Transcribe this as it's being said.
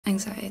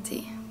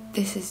Anxiety,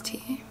 this is to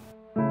you.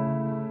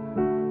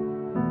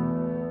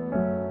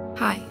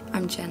 Hi,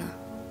 I'm Jenna.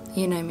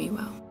 You know me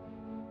well.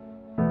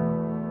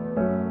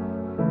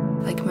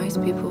 Like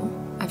most people,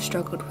 I've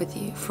struggled with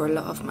you for a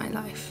lot of my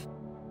life.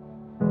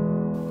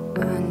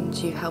 And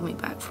you held me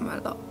back from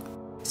a lot.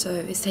 So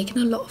it's taken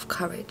a lot of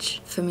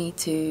courage for me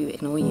to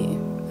ignore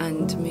you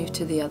and move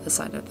to the other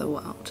side of the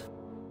world.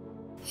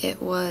 It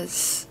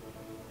was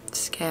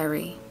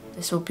scary.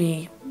 This will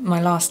be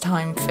my last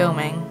time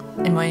filming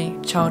in my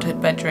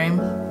childhood bedroom.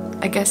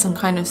 I guess I'm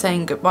kind of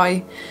saying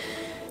goodbye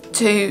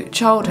to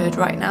childhood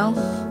right now.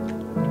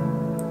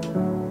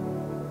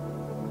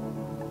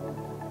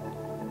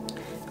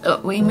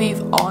 But we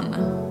move on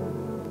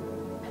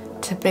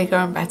to bigger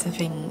and better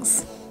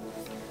things.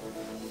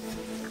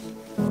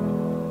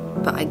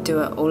 But I'd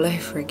do it all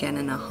over again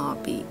in a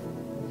heartbeat.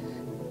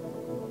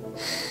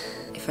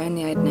 If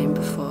only I'd known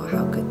before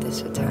how good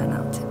this would turn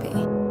out to be.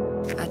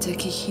 I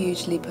took a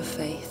huge leap of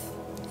faith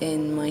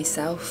in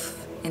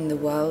myself, in the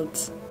world,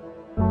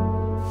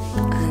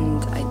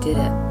 and I did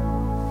it.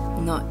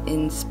 Not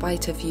in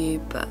spite of you,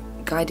 but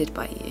guided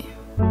by you.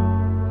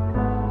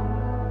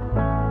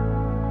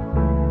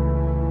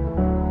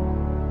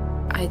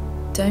 I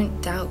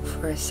don't doubt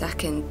for a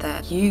second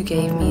that you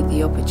gave me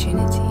the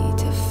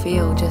opportunity to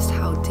feel just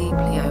how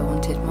deeply I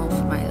wanted more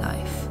for my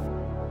life.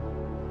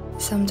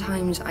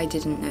 Sometimes I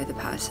didn't know the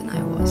person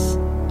I was,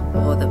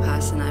 or the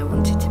person I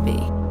wanted to be.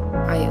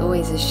 I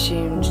always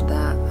assumed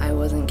that I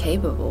wasn't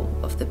capable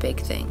of the big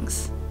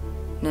things,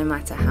 no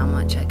matter how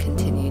much I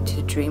continued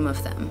to dream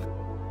of them.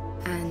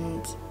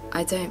 And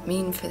I don't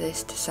mean for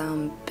this to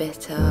sound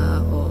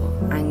bitter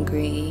or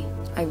angry.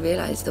 I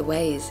realised the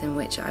ways in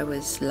which I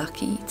was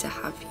lucky to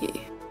have you.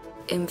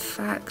 In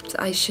fact,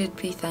 I should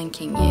be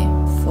thanking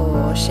you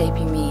for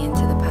shaping me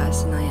into the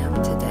person I am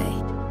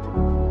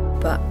today.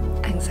 But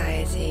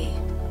anxiety,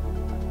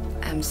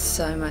 I'm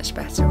so much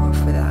better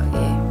off without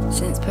you.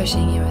 Since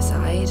pushing you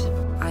aside,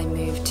 I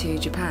moved to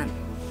Japan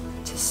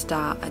to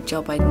start a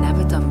job I'd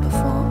never done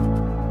before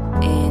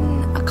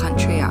in a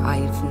country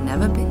I've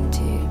never been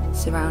to,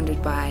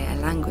 surrounded by a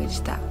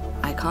language that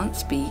I can't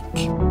speak,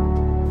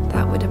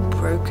 that would have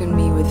broken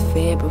me with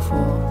fear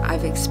before.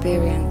 I've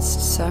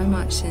experienced so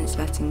much since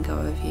letting go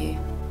of you.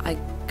 I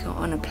got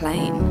on a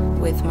plane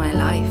with my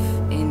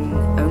life in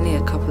only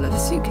a couple of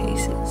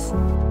suitcases.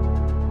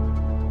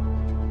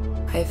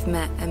 I've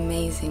met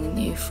amazing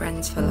new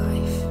friends for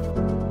life.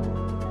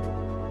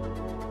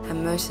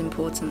 And most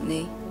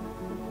importantly,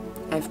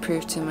 I've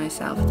proved to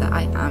myself that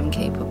I am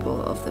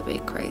capable of the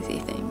big crazy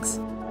things.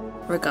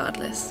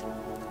 Regardless,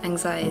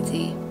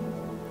 anxiety,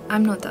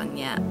 I'm not done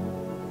yet.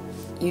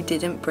 You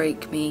didn't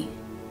break me,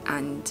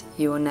 and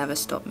you will never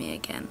stop me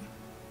again.